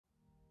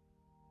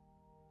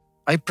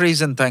I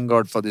praise and thank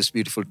God for this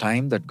beautiful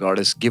time that God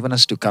has given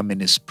us to come in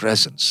His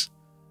presence.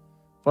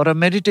 For our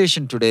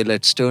meditation today,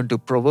 let's turn to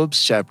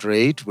Proverbs chapter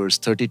 8, verse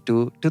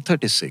 32 to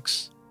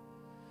 36.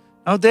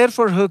 Now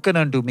therefore hearken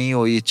unto me,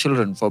 O ye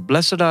children, for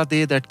blessed are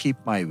they that keep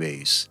my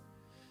ways.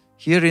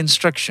 Hear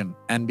instruction,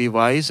 and be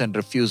wise, and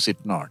refuse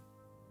it not.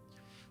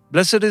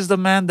 Blessed is the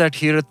man that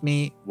heareth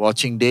me,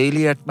 watching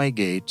daily at my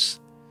gates,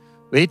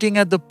 waiting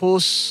at the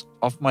posts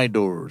of my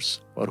doors.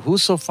 For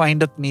whoso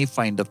findeth me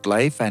findeth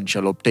life, and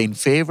shall obtain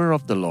favour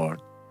of the Lord.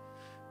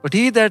 But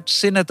he that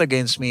sinneth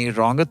against me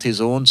wrongeth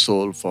his own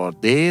soul, for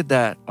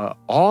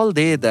all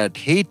they that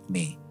hate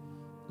me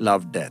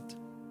love death.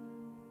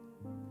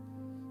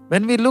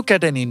 When we look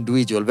at an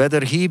individual,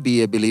 whether he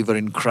be a believer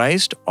in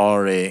Christ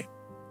or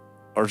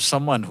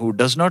someone who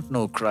does not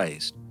know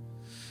Christ,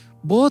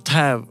 both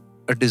have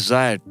a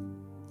desire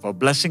for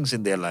blessings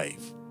in their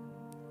life.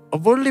 A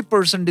worldly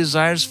person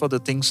desires for the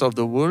things of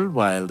the world,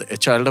 while a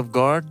child of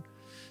God,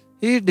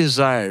 he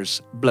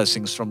desires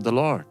blessings from the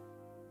Lord.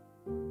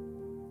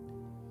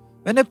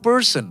 When a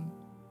person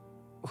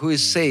who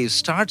is saved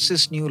starts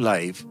his new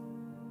life,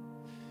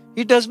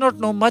 he does not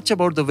know much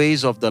about the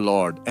ways of the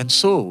Lord, and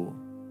so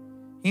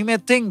he may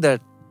think that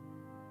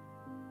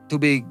to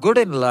be good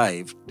in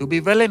life, to be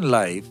well in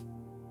life,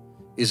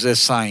 is a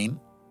sign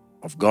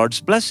of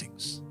God's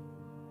blessings.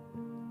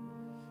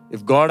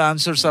 If God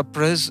answers our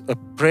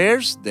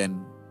prayers,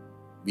 then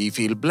we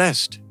feel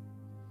blessed.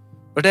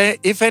 But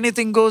if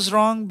anything goes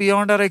wrong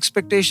beyond our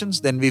expectations,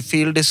 then we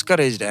feel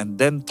discouraged, and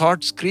then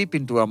thoughts creep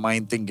into our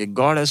mind thinking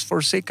God has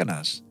forsaken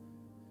us.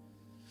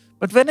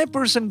 But when a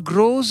person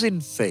grows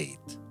in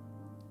faith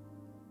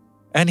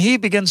and he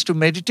begins to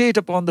meditate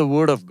upon the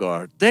Word of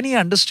God, then he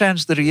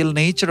understands the real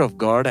nature of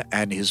God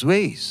and His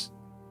ways.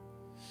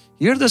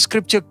 Here the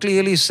scripture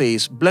clearly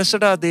says,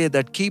 blessed are they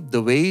that keep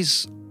the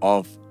ways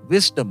of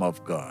wisdom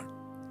of God.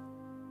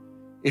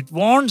 It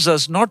warns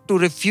us not to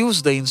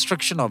refuse the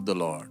instruction of the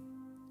Lord.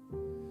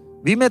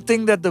 We may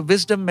think that the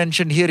wisdom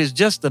mentioned here is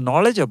just the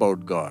knowledge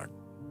about God.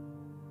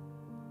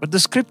 But the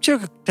scripture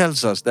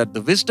tells us that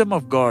the wisdom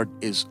of God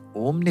is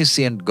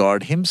omniscient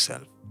God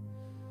Himself.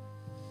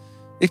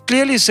 It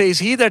clearly says,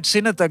 he that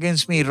sinneth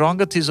against me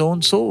wrongeth his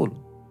own soul.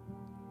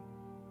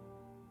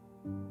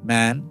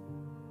 Man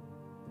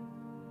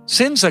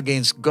sins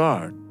against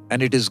God,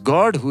 and it is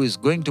God who is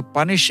going to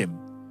punish him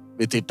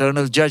with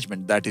eternal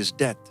judgment, that is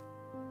death.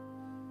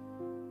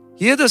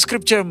 Here the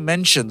scripture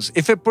mentions,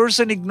 if a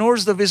person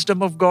ignores the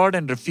wisdom of God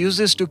and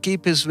refuses to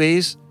keep His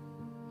ways,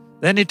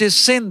 then it is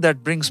sin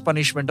that brings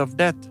punishment of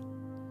death.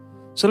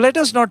 So let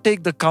us not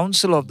take the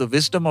counsel of the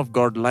wisdom of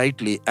God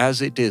lightly,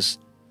 as it is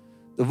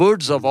the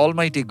words of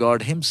Almighty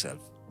God Himself.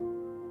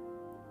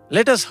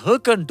 Let us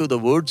hearken to the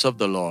words of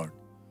the Lord.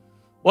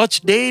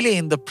 Watch daily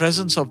in the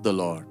presence of the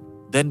Lord.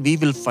 Then we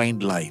will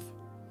find life.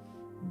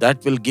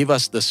 That will give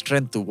us the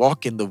strength to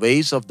walk in the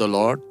ways of the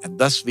Lord, and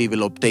thus we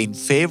will obtain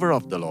favour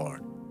of the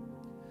Lord.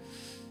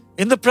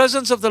 In the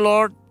presence of the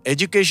Lord,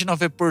 education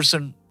of a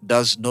person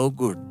does no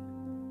good.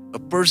 A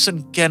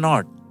person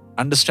cannot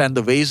understand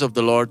the ways of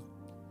the Lord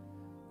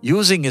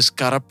using his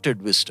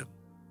corrupted wisdom.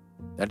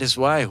 That is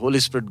why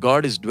Holy Spirit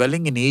God is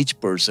dwelling in each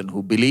person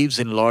who believes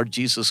in Lord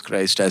Jesus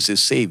Christ as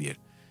his Savior,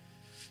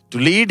 to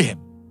lead him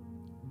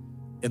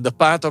in the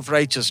path of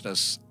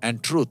righteousness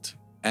and truth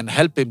and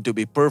help him to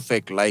be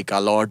perfect like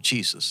our Lord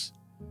Jesus.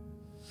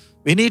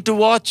 We need to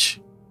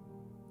watch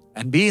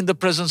and be in the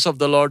presence of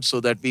the Lord so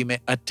that we may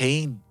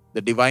attain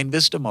the divine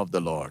wisdom of the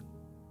Lord.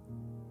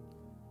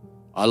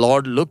 Our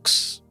Lord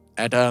looks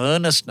at our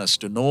earnestness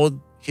to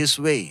know His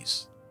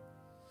ways.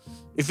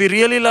 If we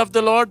really love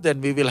the Lord,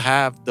 then we will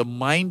have the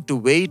mind to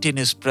wait in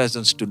His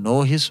presence to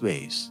know His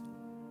ways.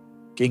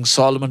 King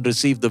Solomon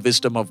received the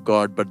wisdom of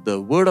God, but the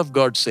Word of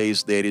God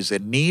says there is a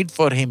need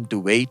for him to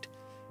wait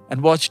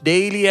and watch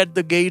daily at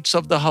the gates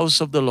of the house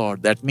of the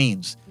Lord. That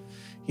means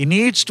he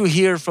needs to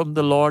hear from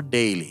the Lord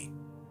daily,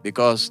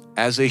 because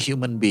as a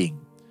human being,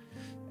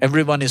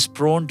 everyone is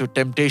prone to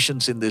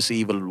temptations in this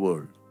evil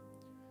world.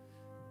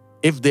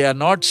 If they are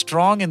not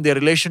strong in their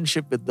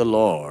relationship with the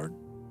Lord,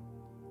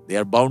 they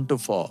are bound to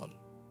fall.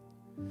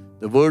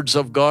 The words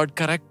of God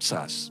corrects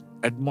us,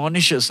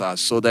 admonishes us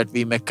so that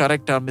we may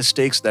correct our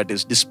mistakes that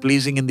is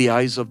displeasing in the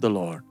eyes of the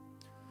Lord.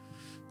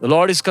 The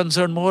Lord is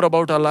concerned more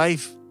about our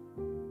life,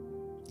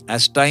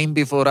 as time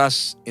before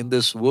us in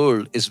this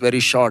world is very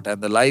short,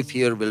 and the life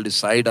here will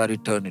decide our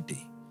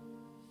eternity.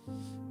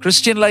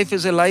 Christian life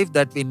is a life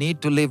that we need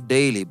to live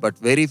daily, but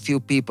very few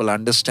people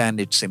understand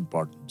its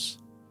importance.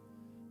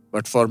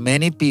 But for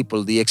many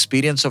people, the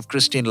experience of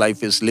Christian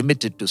life is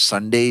limited to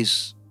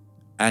Sundays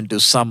and to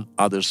some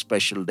other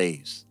special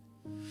days.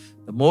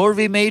 The more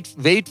we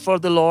wait for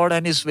the Lord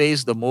and His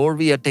ways, the more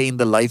we attain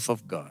the life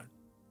of God.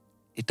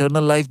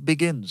 Eternal life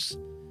begins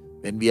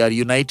when we are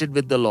united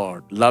with the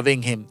Lord,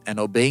 loving Him and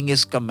obeying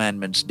His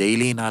commandments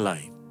daily in our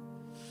life.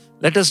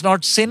 Let us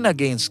not sin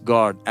against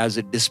God, as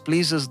it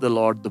displeases the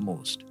Lord the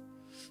most.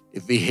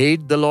 If we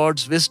hate the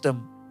Lord's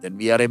wisdom, then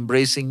we are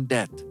embracing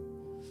death.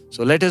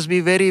 So let us be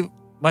very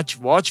much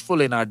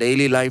watchful in our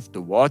daily life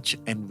to watch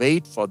and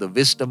wait for the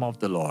wisdom of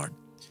the Lord.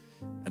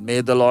 And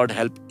may the Lord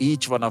help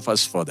each one of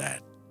us for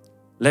that.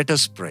 Let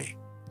us pray.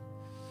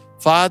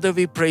 Father,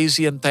 we praise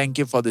you and thank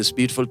you for this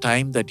beautiful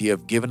time that you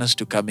have given us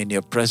to come in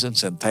your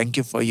presence, and thank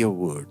you for your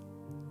word.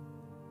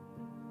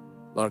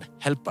 Lord,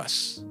 help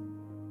us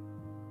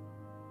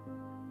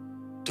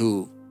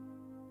to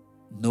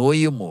know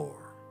you more.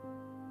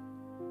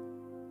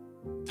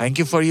 Thank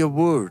you for your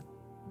word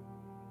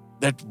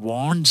that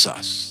warns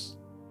us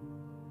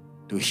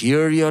to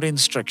hear your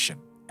instruction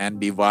and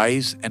be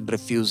wise and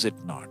refuse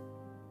it not.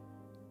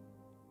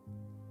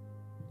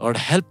 Lord,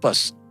 help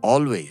us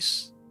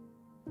always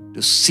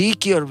to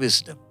seek your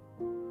wisdom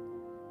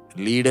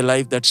and lead a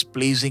life that's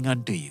pleasing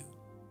unto you.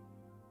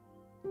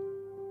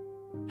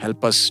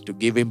 Help us to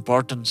give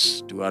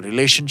importance to our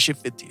relationship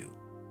with you.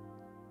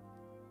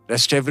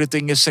 Rest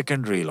everything is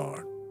secondary,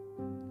 Lord.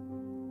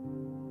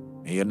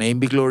 May your name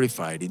be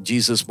glorified. In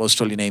Jesus' most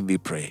holy name we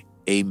pray.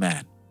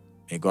 Amen.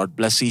 May God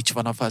bless each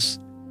one of us.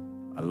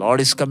 Our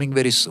Lord is coming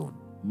very soon.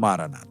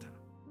 Maranatha.